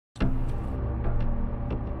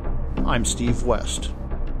I'm Steve West,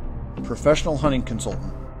 professional hunting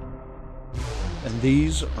consultant, and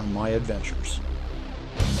these are my adventures.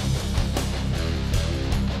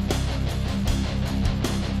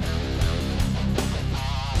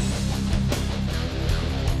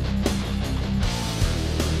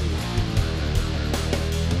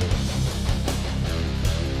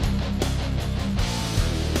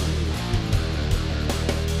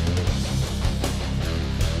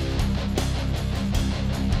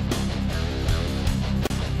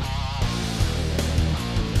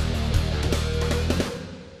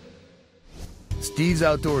 Steve's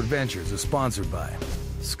Outdoor Adventures is sponsored by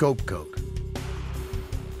Scope Coat,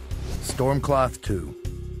 Stormcloth 2,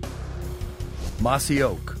 Mossy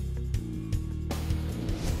Oak,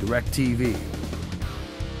 DirecTV,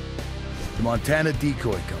 the Montana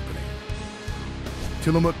Decoy Company,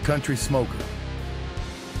 Tillamook Country Smoker,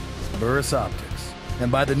 Burris Optics,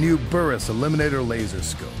 and by the new Burris Eliminator Laser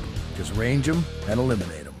Scope. Just range them and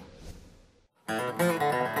eliminate them.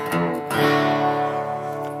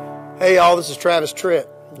 Hey y'all, this is Travis Tritt.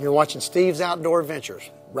 You're watching Steve's Outdoor Adventures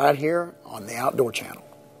right here on the Outdoor Channel.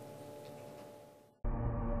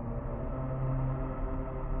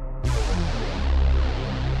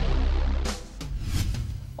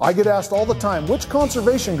 I get asked all the time which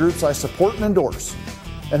conservation groups I support and endorse.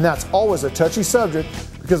 And that's always a touchy subject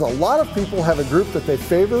because a lot of people have a group that they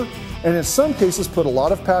favor and in some cases put a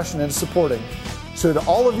lot of passion into supporting. So to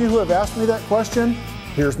all of you who have asked me that question,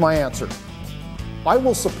 here's my answer. I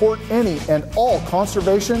will support any and all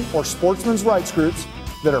conservation or sportsmen's rights groups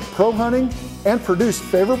that are pro-hunting and produce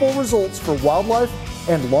favorable results for wildlife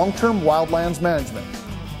and long-term wildlands management.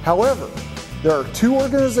 However, there are two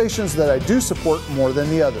organizations that I do support more than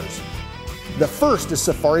the others. The first is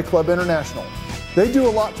Safari Club International. They do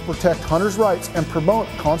a lot to protect hunters' rights and promote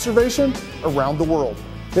conservation around the world.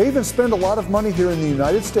 They even spend a lot of money here in the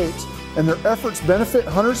United States, and their efforts benefit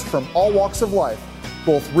hunters from all walks of life,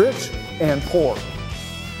 both rich and poor.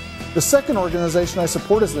 The second organization I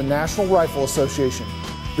support is the National Rifle Association,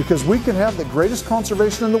 because we can have the greatest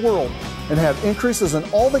conservation in the world and have increases in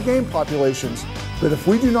all the game populations, but if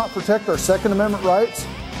we do not protect our Second Amendment rights,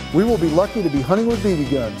 we will be lucky to be hunting with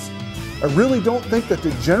BB guns. I really don't think that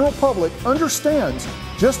the general public understands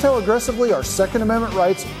just how aggressively our Second Amendment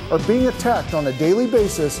rights are being attacked on a daily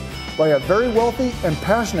basis by a very wealthy and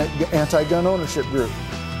passionate anti-gun ownership group.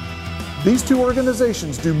 These two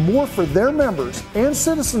organizations do more for their members and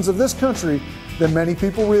citizens of this country than many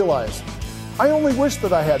people realize. I only wish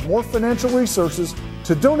that I had more financial resources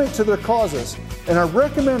to donate to their causes, and I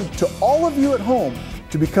recommend to all of you at home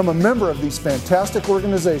to become a member of these fantastic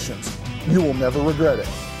organizations. You will never regret it.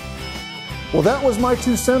 Well, that was my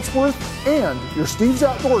 2 cents worth and your Steve's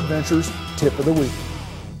Outdoor Adventures tip of the week.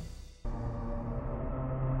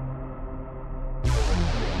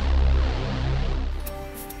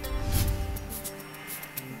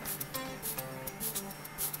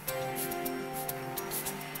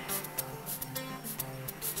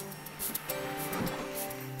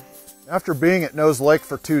 After being at Nose Lake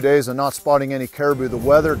for 2 days and not spotting any caribou, the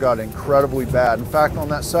weather got incredibly bad. In fact, on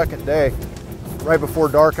that second day, right before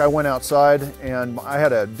dark, I went outside and I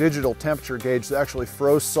had a digital temperature gauge that actually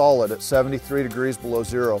froze solid at 73 degrees below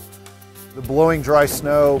zero. The blowing dry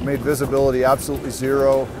snow made visibility absolutely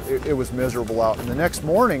zero. It was miserable out. And the next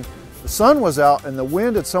morning, the sun was out and the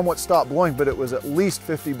wind had somewhat stopped blowing, but it was at least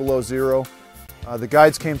 50 below zero. The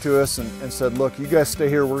guides came to us and said, look, you guys stay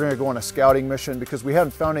here. We're going to go on a scouting mission because we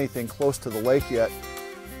hadn't found anything close to the lake yet.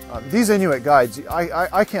 These Inuit guides,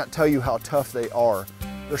 I can't tell you how tough they are.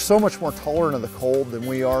 They're so much more tolerant of the cold than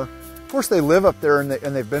we are. Of course, they live up there and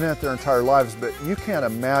they've been in it their entire lives, but you can't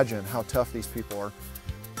imagine how tough these people are.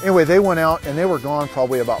 Anyway, they went out and they were gone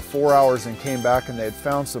probably about 4 hours and came back and they had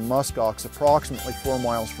found some muskox approximately 4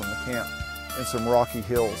 miles from the camp in some rocky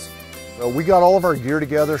hills. So we got all of our gear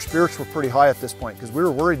together. Spirits were pretty high at this point because we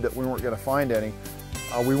were worried that we weren't going to find any.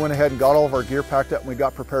 We went ahead and got all of our gear packed up and we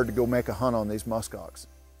got prepared to go make a hunt on these muskox.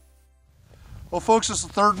 Well folks, it's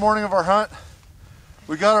the third morning of our hunt.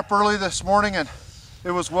 We got up early this morning and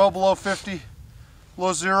it was well below 50,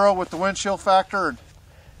 below zero with the wind chill factor, and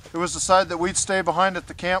it was decided that we'd stay behind at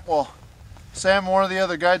the camp while Sam and one of the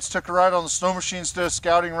other guides took a ride on the snow machines, did a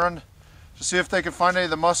scouting run to see if they could find any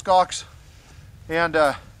of the muskox. And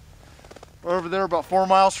over there about 4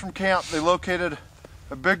 miles from camp, they located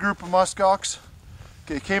a big group of muskox.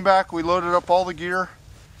 Okay, came back, we loaded up all the gear,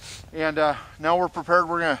 and now we're prepared.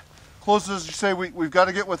 We're going to close it, as you say, we've got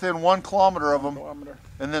to get within 1 kilometer of them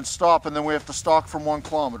and then stop, and then we have to stalk from 1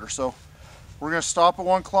 kilometer. So we're going to stop at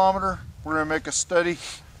 1 kilometer. We're going to make a steady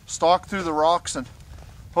stalk through the rocks, and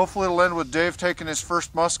hopefully it'll end with Dave taking his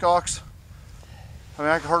first muskox. I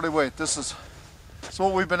mean, I can hardly wait. This is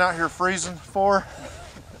what we've been out here freezing for.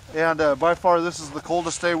 And by far, this is the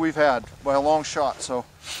coldest day we've had by a long shot. So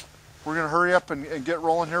we're gonna hurry up and get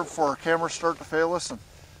rolling here before our cameras start to fail us. And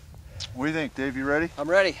what do you think, Dave? You ready? I'm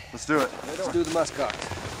ready. Let's do it. Let's do the muskox.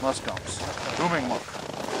 Muskox. Booming muck.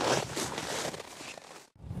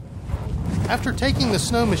 After taking the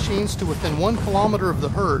snow machines to within 1 kilometer of the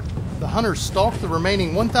herd, the hunters stalked the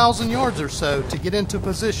remaining 1,000 yards or so to get into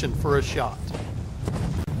position for a shot.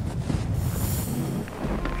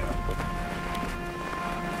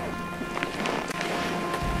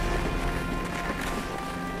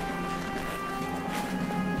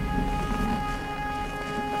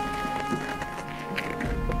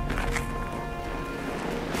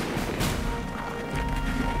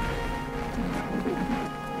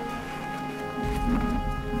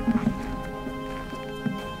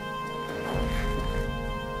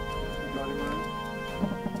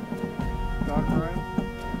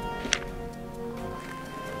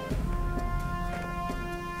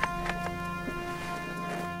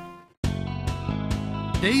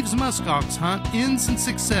 Dave's muskox hunt ends in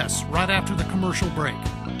success right after the commercial break.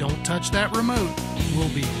 Don't touch that remote.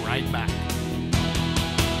 We'll be right back.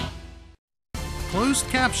 Closed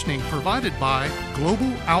captioning provided by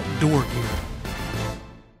Global Outdoor Gear.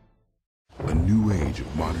 A new age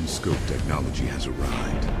of modern scope technology has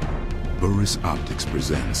arrived. Burris Optics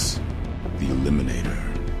presents the Eliminator.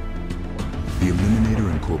 The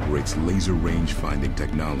Eliminator incorporates laser range finding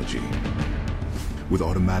technology with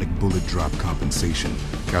automatic bullet drop compensation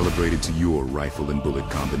calibrated to your rifle and bullet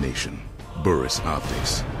combination. Burris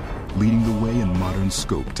Optics, leading the way in modern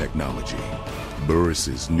scope technology.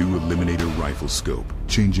 Burris's new Eliminator rifle scope,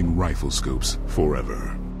 changing rifle scopes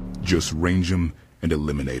forever. Just range them and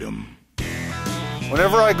eliminate them.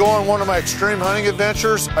 Whenever I go on one of my extreme hunting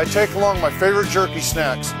adventures, I take along my favorite jerky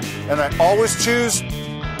snacks, and I always choose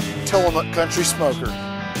Tillamook Country Smoker.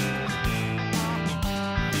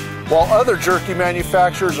 While other jerky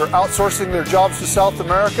manufacturers are outsourcing their jobs to South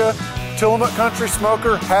America, Tillamook Country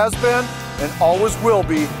Smoker has been and always will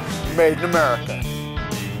be made in America.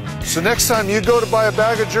 So next time you go to buy a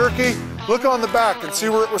bag of jerky, look on the back and see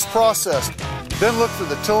where it was processed. Then look for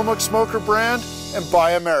the Tillamook Smoker brand and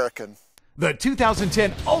buy American. The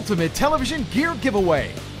 2010 Ultimate Television Gear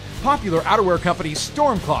Giveaway. Popular outerwear company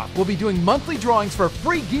Stormcloth will be doing monthly drawings for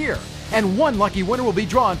free gear, and one lucky winner will be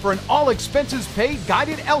drawn for an all-expenses-paid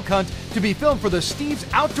guided elk hunt to be filmed for the Steve's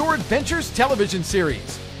Outdoor Adventures television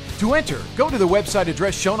series. To enter, go to the website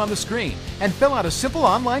address shown on the screen and fill out a simple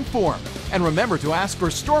online form. And remember to ask for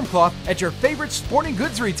Stormcloth at your favorite sporting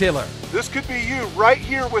goods retailer. This could be you right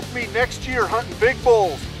here with me next year hunting big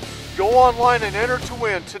bulls. Go online and enter to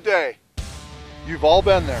win today. You've all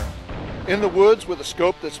been there. In the woods with a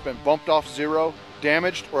scope that's been bumped off zero,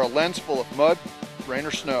 damaged, or a lens full of mud, rain,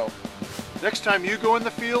 or snow. Next time you go in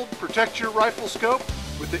the field, protect your rifle scope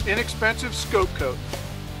with the inexpensive Scope Coat.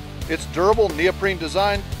 Its durable neoprene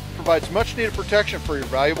design provides much needed protection for your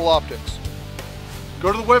valuable optics.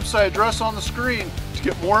 Go to the website address on the screen to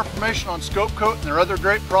get more information on Scope Coat and their other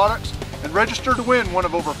great products, and register to win one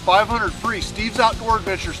of over 500 free Steve's Outdoor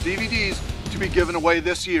Adventures DVDs to be given away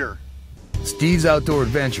this year. Steve's Outdoor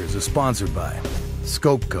Adventures is sponsored by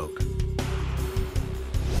Scope Coat,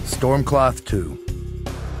 Stormcloth 2,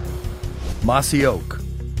 Mossy Oak,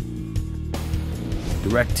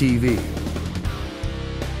 DirecTV,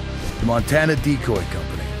 the Montana Decoy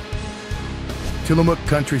Company, Tillamook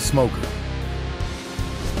Country Smoker,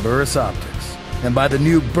 Burris Optics, and by the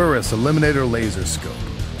new Burris Eliminator Laser Scope.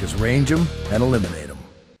 Just range them and eliminate them.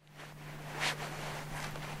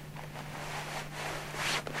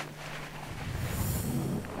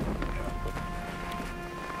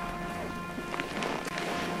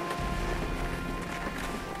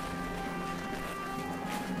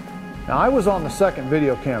 Now, I was on the second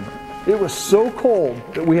video camera. It was so cold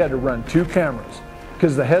that we had to run 2 cameras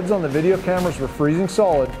because the heads on the video cameras were freezing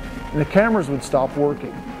solid and the cameras would stop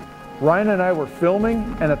working. Ryan and I were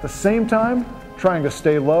filming and at the same time trying to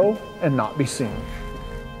stay low and not be seen.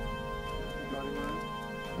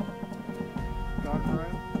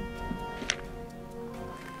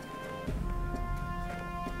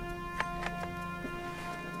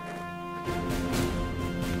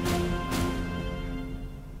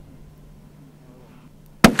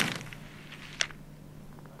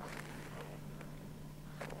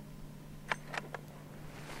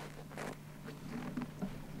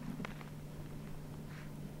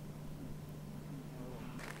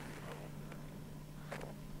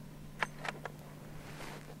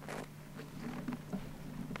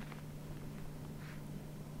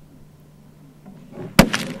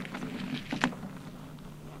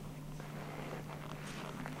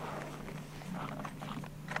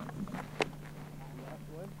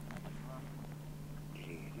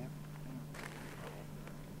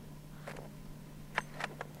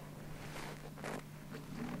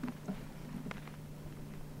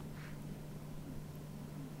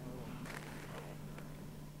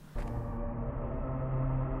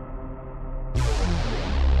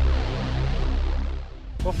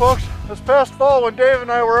 Well folks, this past fall when Dave and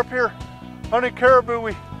I were up here hunting caribou,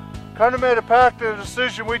 we kind of made a pact and a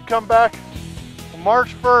decision we'd come back on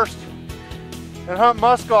March 1st and hunt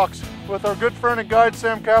muskox with our good friend and guide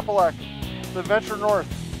Sam Kapelak, the Adventure North.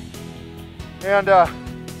 And I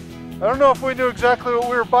don't know if we knew exactly what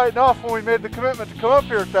we were biting off when we made the commitment to come up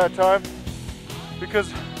here at that time, because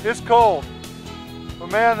it's cold. But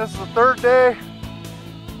man, this is the third day.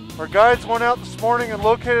 Our guides went out this morning and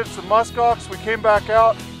located some muskox. We came back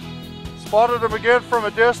out, spotted them again from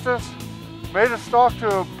a distance, made a stalk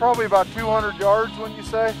to probably about 200 yards, wouldn't you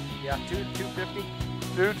say? Yeah, 250.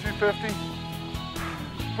 250.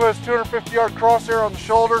 Put his 250 yard crosshair on the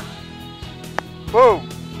shoulder. Boom.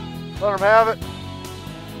 Let him have it.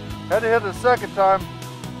 Had to hit it a second time.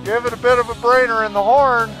 Gave it a bit of a brainer in the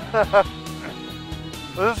horn. But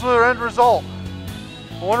this is the end result.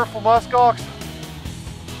 A wonderful muskox.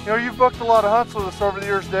 You know, you've booked a lot of hunts with us over the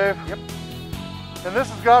years, Dave. Yep. And this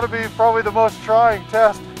has got to be probably the most trying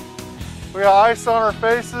test. We got ice on our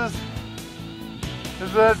faces.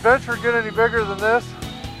 Does the adventure get any bigger than this?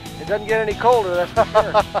 It doesn't get any colder, that's for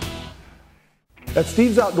sure. At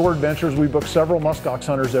Steve's Outdoor Adventures, we book several muskox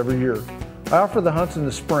hunters every year. I offer the hunts in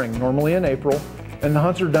the spring, normally in April, and the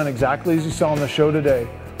hunts are done exactly as you saw on the show today,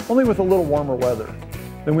 only with a little warmer weather.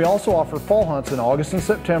 Then we also offer fall hunts in August and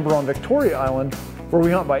September on Victoria Island, where we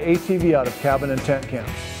hunt by ATV out of cabin and tent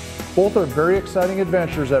camps. Both are very exciting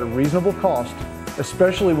adventures at a reasonable cost,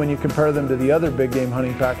 especially when you compare them to the other big game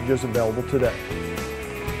hunting packages available today.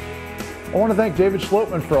 I want to thank David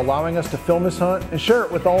Schlotman for allowing us to film this hunt and share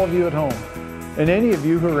it with all of you at home. And any of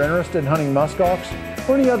you who are interested in hunting muskox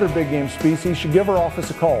or any other big game species should give our office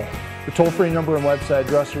a call. The toll-free number and website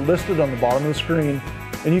address are listed on the bottom of the screen,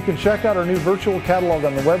 and you can check out our new virtual catalog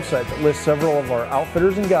on the website that lists several of our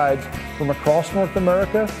outfitters and guides from across North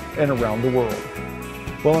America and around the world.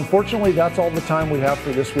 Well, unfortunately, that's all the time we have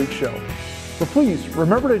for this week's show. So please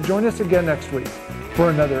remember to join us again next week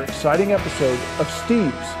for another exciting episode of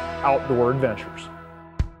Steve's Outdoor Adventures.